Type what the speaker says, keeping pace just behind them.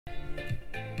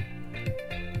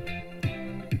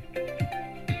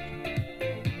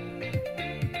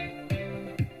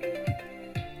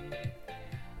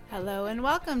Hello and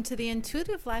welcome to the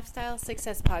Intuitive Lifestyle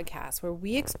Success Podcast, where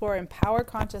we explore empowered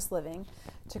conscious living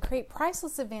to create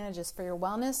priceless advantages for your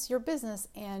wellness, your business,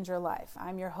 and your life.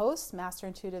 I'm your host, Master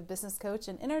Intuitive Business Coach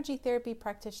and Energy Therapy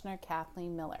Practitioner,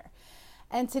 Kathleen Miller.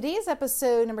 And today's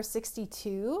episode number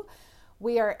 62.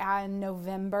 We are in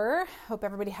November. Hope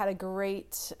everybody had a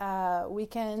great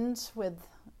weekend with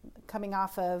coming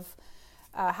off of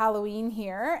Halloween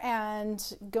here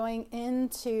and going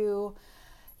into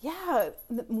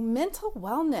mental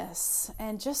wellness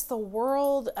and just the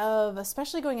world of,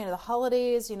 especially going into the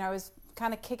holidays. I was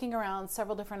kind of kicking around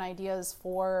several different ideas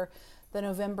for the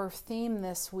November theme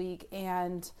this week.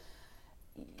 And,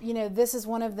 this is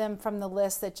one of them from the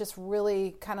list that just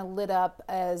really kind of lit up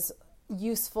as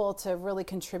useful to really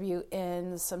contribute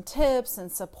in some tips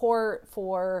and support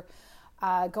for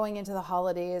going into the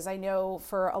holidays. I know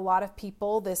for a lot of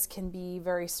people, this can be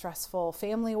very stressful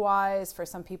family-wise. For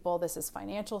some people, this is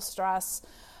financial stress.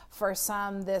 For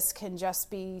some, this can just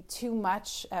be too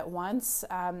much at once.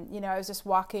 I was just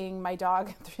walking my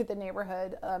dog through the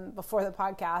neighborhood before the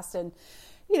podcast, and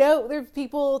there's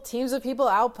teams of people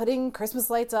out putting Christmas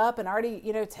lights up and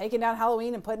already, taking down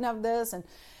Halloween and putting up this and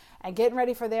getting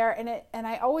ready for there. And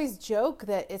I always joke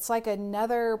that it's like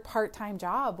another part-time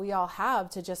job we all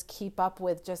have to just keep up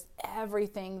with just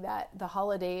everything that the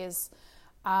holidays,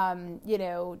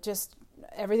 just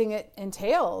everything it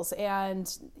entails.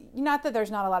 And not that there's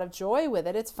not a lot of joy with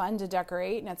it. It's fun to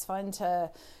decorate and it's fun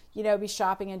to, be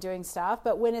shopping and doing stuff.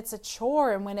 But when it's a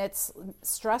chore and when it's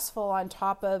stressful on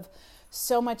top of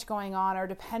so much going on, or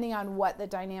depending on what the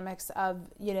dynamics of,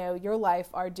 your life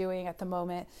are doing at the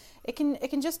moment, it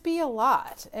can just be a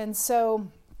lot. And so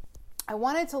I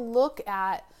wanted to look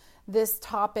at this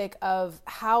topic of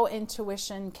how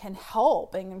intuition can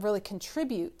help and really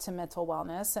contribute to mental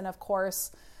wellness. And of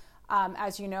course,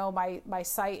 as you know, my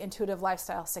site, Intuitive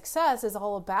Lifestyle Success, is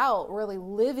all about really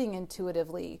living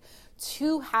intuitively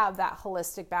to have that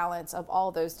holistic balance of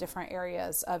all those different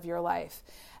areas of your life.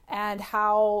 And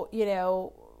how,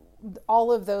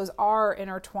 all of those are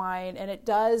intertwined, and it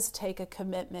does take a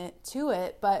commitment to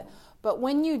it. But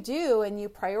when you do and you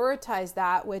prioritize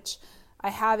that, which I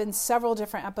have in several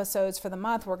different episodes for the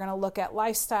month, we're going to look at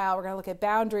lifestyle, we're going to look at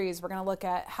boundaries, we're going to look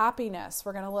at happiness,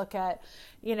 we're going to look at,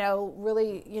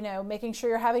 really, making sure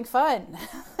you're having fun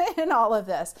in all of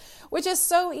this, which is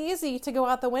so easy to go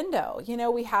out the window.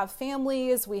 We have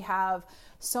families, we have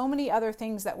so many other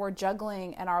things that we're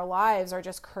juggling in our lives, or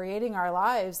just creating our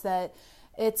lives, that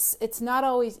it's not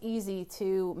always easy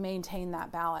to maintain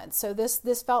that balance. So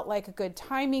this felt like a good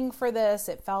timing for this.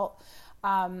 It felt,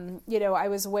 I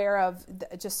was aware of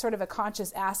just sort of a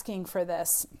conscious asking for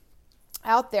this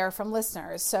out there from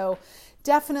listeners. So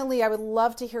definitely, I would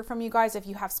love to hear from you guys. If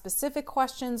you have specific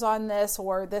questions on this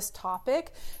or this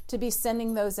topic, to be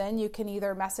sending those in. You can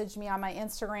either message me on my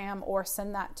Instagram or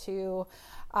send that to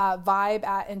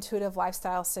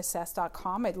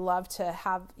vibe@intuitivelifestylesuccess.com. I'd love to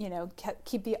have,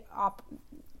 keep the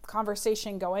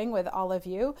conversation going with all of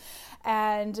you.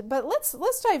 But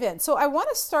let's dive in. So I want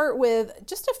to start with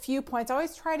just a few points. I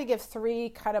always try to give 3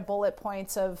 kind of bullet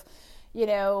points of,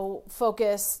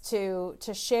 focus to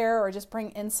share or just bring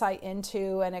insight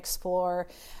into and explore.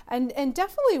 And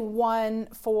definitely one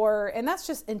and that's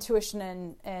just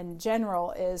intuition in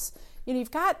general, is,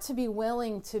 you've got to be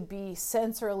willing to be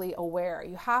sensorily aware.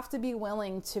 You have to be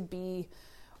willing to be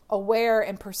aware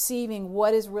and perceiving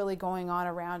what is really going on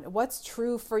around, what's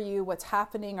true for you, what's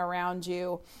happening around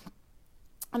you.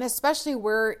 And especially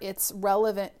where it's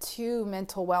relevant to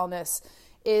mental wellness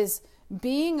is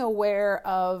being aware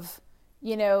of,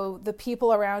 the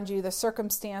people around you, the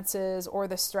circumstances or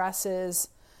the stresses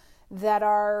that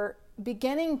are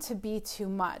beginning to be too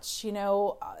much,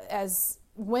 as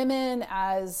women,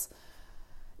 as,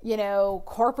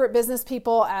 corporate business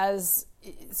people,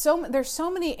 there's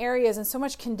so many areas and so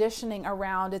much conditioning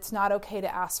around it's not okay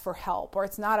to ask for help, or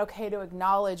it's not okay to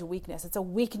acknowledge weakness. It's a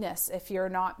weakness if you're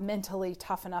not mentally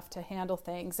tough enough to handle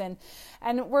things. And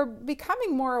we're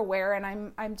becoming more aware,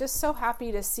 and I'm just so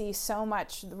happy to see so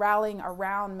much rallying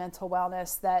around mental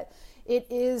wellness, that it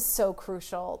is so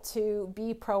crucial to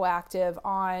be proactive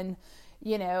on,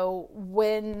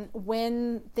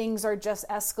 when things are just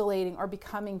escalating or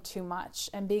becoming too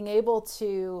much, and being able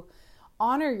to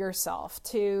honor yourself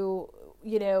to,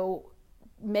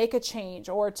 make a change,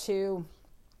 or to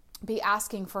be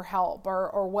asking for help,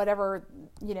 or whatever,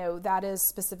 that is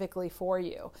specifically for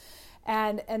you.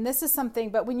 And this is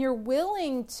something, but when you're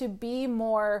willing to be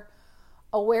more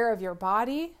aware of your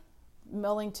body,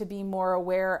 willing to be more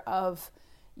aware of,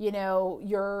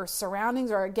 your surroundings,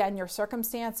 or again, your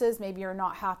circumstances. Maybe you're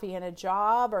not happy in a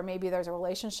job, or maybe there's a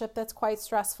relationship that's quite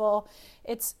stressful.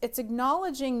 It's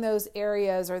acknowledging those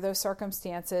areas or those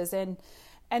circumstances and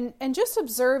just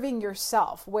observing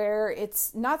yourself, where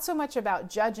it's not so much about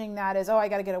judging that as, oh, I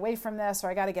got to get away from this, or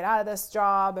I got to get out of this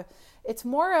job. It's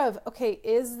more of, okay,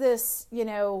 is this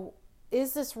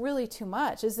really too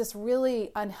much? Is this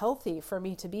really unhealthy for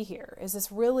me to be here? Is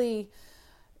this really,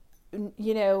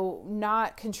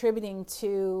 not contributing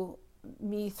to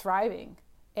me thriving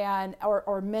and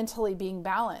or mentally being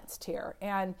balanced here?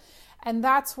 And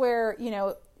that's where,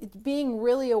 being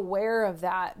really aware of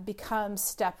that becomes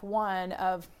step one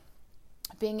of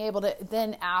being able to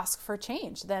then ask for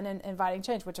change, then inviting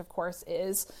change, which of course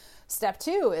is step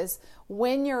two, is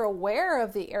when you're aware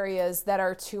of the areas that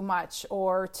are too much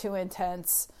or too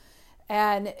intense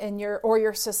and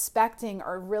you're suspecting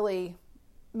are really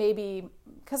maybe,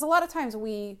 because a lot of times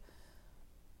we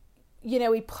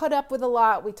put up with a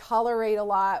lot, we tolerate a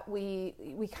lot,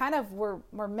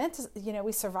 we're meant to,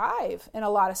 we survive in a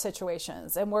lot of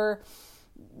situations, and we're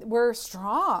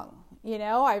strong.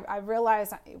 I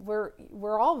realize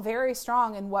we're all very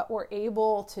strong in what we're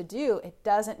able to do. It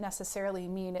doesn't necessarily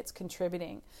mean it's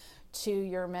contributing to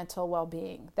your mental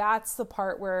well-being. That's the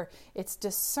part where it's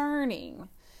discerning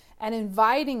and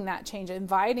inviting that change,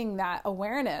 inviting that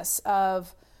awareness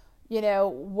of,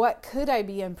 what could I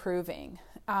be improving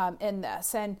in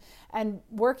this, and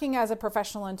working as a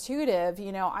professional intuitive.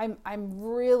 I'm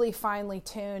really finely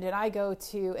tuned, and I go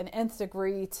to an nth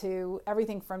degree to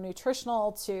everything from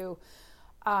nutritional to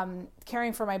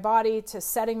caring for my body to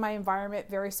setting my environment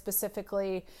very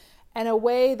specifically in a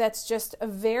way that's just a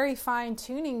very fine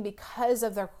tuning because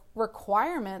of the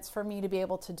requirements for me to be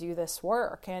able to do this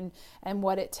work and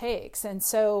what it takes. And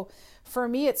so for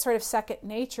me, it's sort of second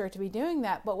nature to be doing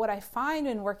that. But what I find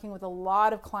in working with a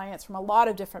lot of clients from a lot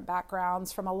of different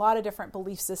backgrounds, from a lot of different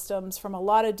belief systems, from a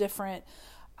lot of different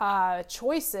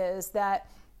choices, that,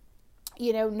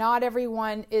 not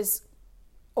everyone is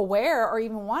aware or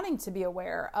even wanting to be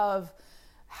aware of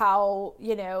how,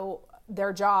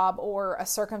 their job or a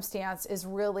circumstance is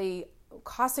really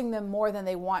costing them more than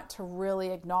they want to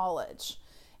really acknowledge.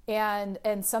 And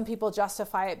some people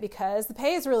justify it because the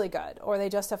pay is really good, or they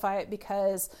justify it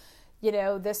because,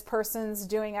 this person's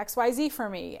doing XYZ for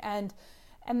me. And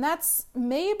that's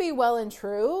maybe well and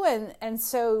true. And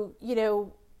so,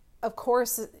 of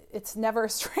course, it's never a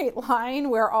straight line.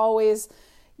 We're always,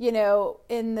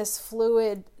 in this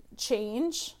fluid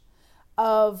change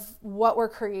of what we're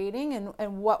creating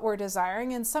and what we're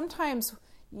desiring. And sometimes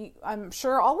I'm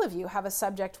sure all of you have a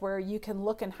subject where you can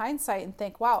look in hindsight and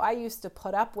think, wow, I used to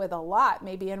put up with a lot,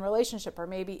 maybe in relationship or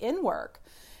maybe in work.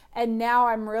 And now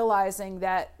I'm realizing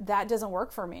that doesn't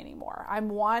work for me anymore. I'm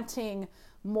wanting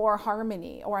more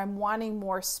harmony, or I'm wanting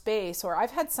more space. Or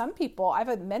I've had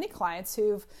many clients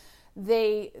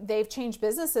they've changed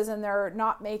businesses and they're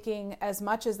not making as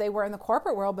much as they were in the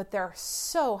corporate world, but they're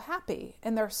so happy,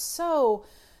 and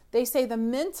they say the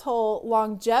mental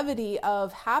longevity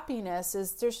of happiness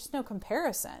is, there's just no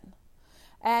comparison.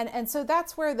 And so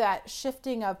that's where that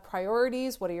shifting of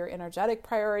priorities, what are your energetic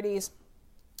priorities,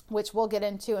 which we'll get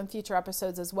into in future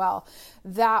episodes as well,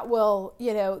 that will,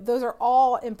 those are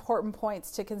all important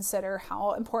points to consider.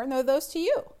 How important are those to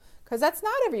you? Because that's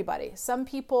not everybody. Some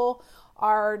people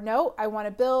are, no, I want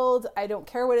to build, I don't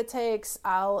care what it takes,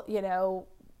 I'll,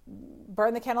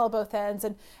 burn the candle at both ends.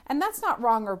 And that's not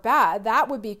wrong or bad. That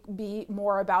would be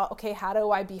more about, okay, how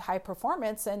do I be high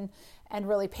performance and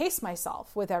really pace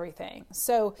myself with everything?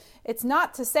 So it's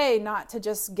not to say not to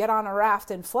just get on a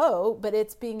raft and float, but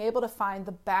it's being able to find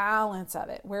the balance of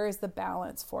it. Where is the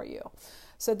balance for you?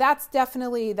 So that's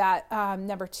definitely that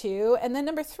number two. And then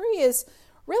number three is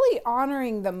really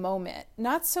honoring the moment,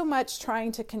 not so much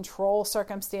trying to control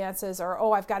circumstances or,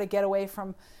 oh, I've got to get away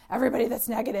from everybody that's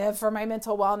negative for my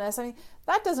mental wellness. I mean,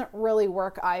 that doesn't really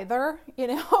work either,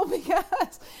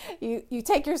 because you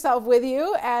take yourself with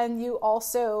you, and you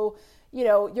also,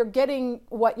 you're getting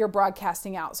what you're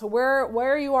broadcasting out. So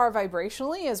where you are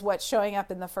vibrationally is what's showing up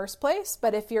in the first place.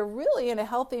 But if you're really in a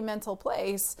healthy mental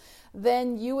place,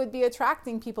 then you would be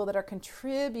attracting people that are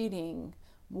contributing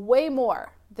way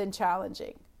more than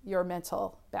challenging your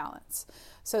mental balance.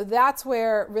 So that's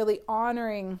where really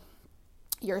honoring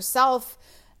yourself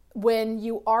when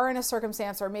you are in a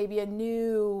circumstance or maybe a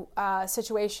new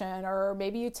situation, or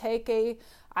maybe you take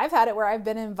I've had it where I've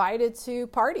been invited to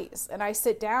parties and I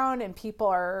sit down and people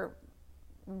are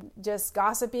just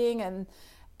gossiping and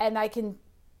I can,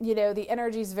 the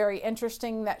energy is very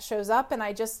interesting that shows up, and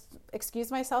I just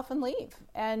excuse myself and leave.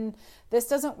 And this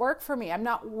doesn't work for me. I'm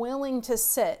not willing to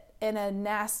sit in a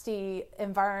nasty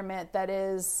environment that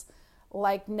is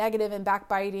like negative and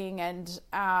backbiting and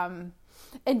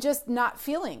just not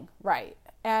feeling right.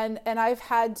 And I've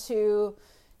had to,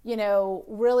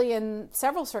 really in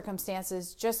several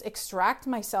circumstances, just extract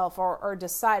myself or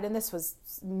decide, and this was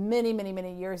many, many,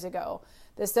 many years ago.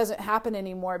 This doesn't happen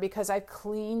anymore because I've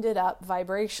cleaned it up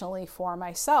vibrationally for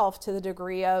myself to the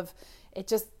degree of it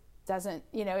just doesn't,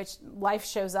 life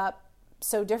shows up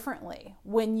so differently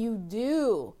when you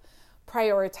do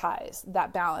prioritize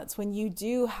that balance, when you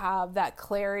do have that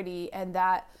clarity and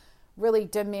that really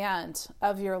demand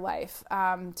of your life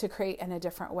to create in a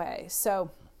different way. So,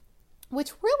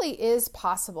 which really is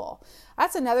possible.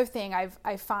 That's another thing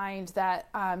I find that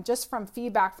just from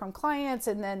feedback from clients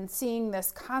and then seeing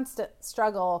this constant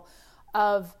struggle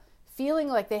of feeling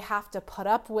like they have to put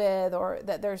up with, or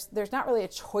that there's not really a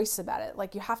choice about it.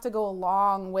 Like you have to go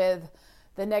along with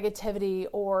the negativity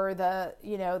or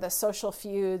the social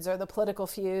feuds or the political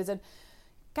feuds. And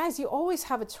guys, you always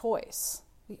have a choice.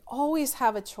 We always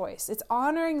have a choice. It's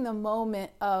honoring the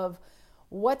moment of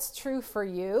what's true for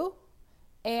you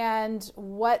and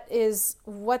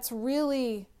what's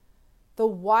really the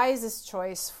wisest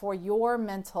choice for your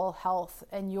mental health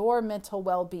and your mental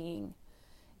well-being.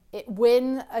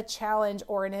 When a challenge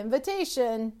or an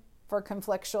invitation for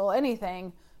conflictual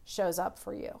anything shows up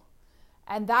for you.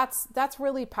 And that's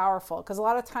really powerful, because a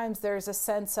lot of times there's a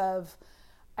sense of,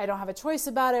 I don't have a choice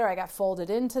about it, or I got folded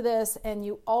into this, and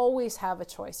you always have a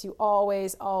choice. You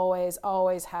always, always,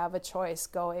 always have a choice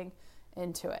going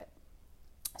into it.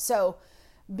 So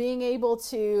being able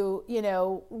to,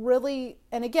 really,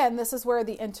 and again, this is where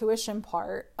the intuition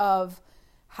part of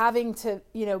having to,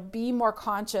 be more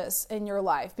conscious in your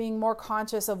life, being more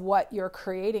conscious of what you're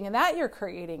creating and that you're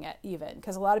creating it even,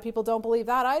 because a lot of people don't believe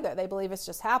that either. They believe it's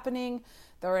just happening.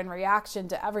 They're in reaction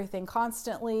to everything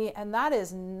constantly. And that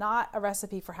is not a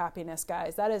recipe for happiness,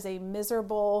 guys. That is a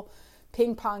miserable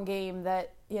ping pong game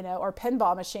that, or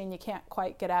pinball machine you can't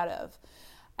quite get out of.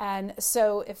 And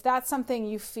so if that's something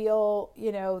you feel,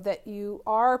 that you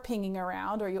are pinging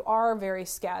around or you are very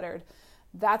scattered,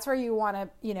 that's where you want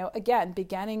to, again,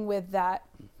 beginning with that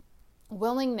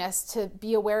willingness to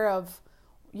be aware of,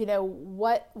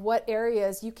 what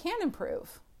areas you can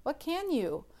improve. What can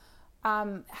you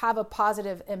have a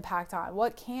positive impact on?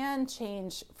 What can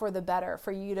change for the better,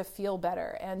 for you to feel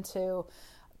better and to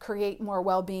create more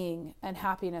well-being and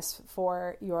happiness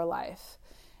for your life?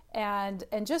 And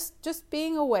just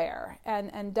being aware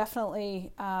and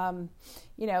definitely,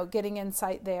 getting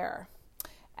insight there.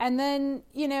 And then,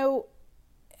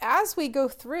 as we go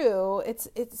through,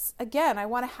 it's again, I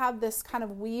want to have this kind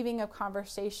of weaving of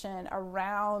conversation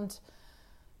around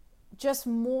just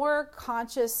more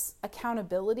conscious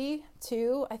accountability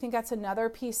too. I think that's another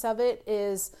piece of it.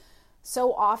 Is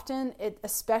so often,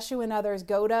 especially when others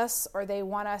goad us or they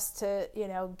want us to,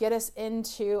 get us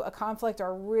into a conflict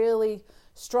or really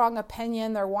strong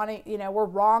opinion. They're wanting, we're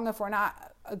wrong if we're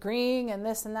not agreeing and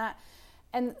this and that.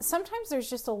 And sometimes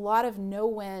there's just a lot of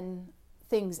no-win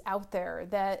things out there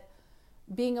that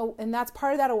and that's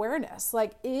part of that awareness.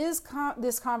 Like, is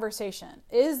this conversation,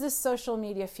 is this social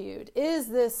media feud, is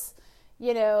this,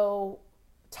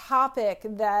 topic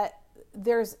that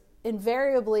there's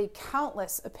invariably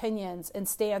countless opinions and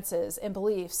stances and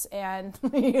beliefs and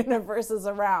universes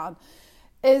around?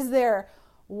 Is there,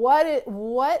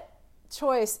 what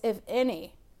choice, if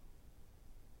any,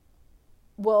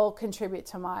 will contribute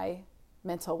to my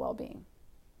mental well-being?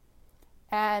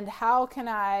 And how can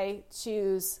I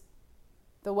choose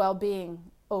the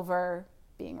well-being over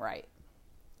being right?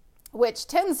 Which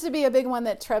tends to be a big one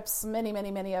that trips many,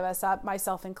 many, many of us up,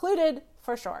 myself included,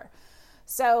 for sure.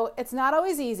 So it's not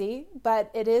always easy,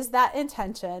 but it is that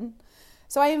intention.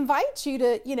 So I invite you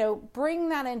to, bring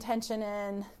that intention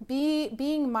in,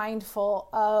 being mindful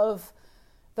of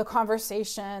the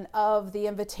conversation, of the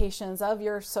invitations, of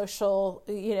your social,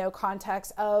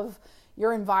 context, of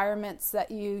your environments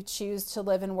that you choose to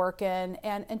live and work in,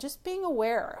 and just being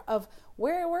aware of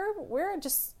where are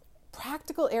just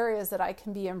practical areas that I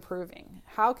can be improving.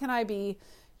 How can I be,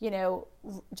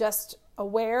 just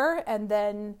aware and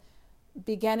then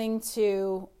beginning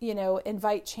to,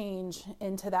 invite change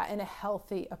into that in a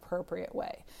healthy, appropriate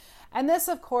way. And this,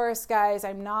 of course, guys,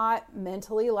 I'm not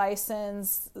mentally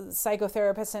licensed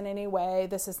psychotherapist in any way.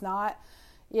 This is not,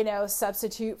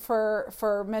 substitute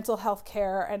for mental health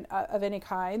care and of any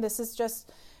kind. This is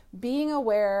just being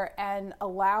aware and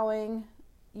allowing,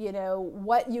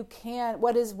 what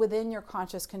is within your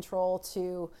conscious control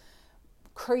to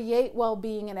create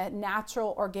well-being in a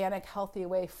natural, organic, healthy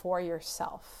way for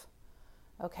yourself.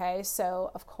 Okay,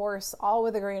 so of course, all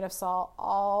with a grain of salt,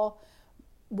 all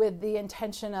with the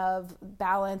intention of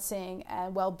balancing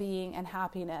and well-being and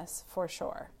happiness for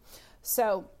sure.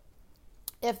 So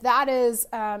if that is,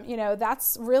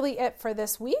 that's really it for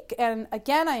this week. And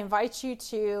again, I invite you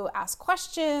to ask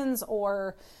questions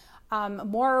or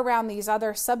more around these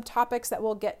other subtopics that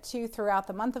we'll get to throughout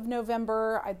the month of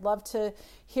November. I'd love to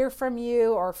hear from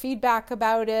you or feedback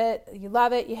about it. You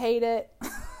love it, you hate it.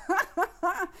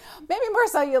 Maybe more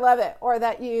so you love it, or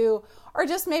that you are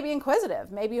just maybe inquisitive.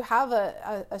 Maybe you have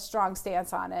a strong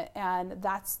stance on it, and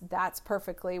that's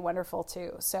perfectly wonderful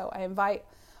too. So I invite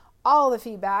all the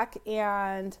feedback.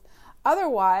 And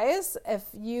otherwise, if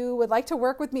you would like to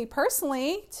work with me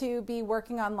personally to be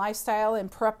working on lifestyle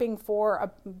and prepping for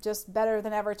a just better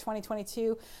than ever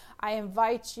 2022, I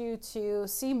invite you to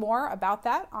see more about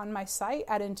that on my site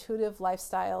at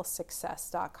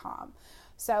intuitivelifestylesuccess.com.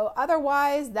 So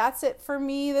otherwise, that's it for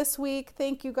me this week.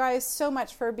 Thank you guys so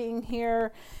much for being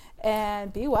here,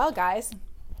 and be well, guys.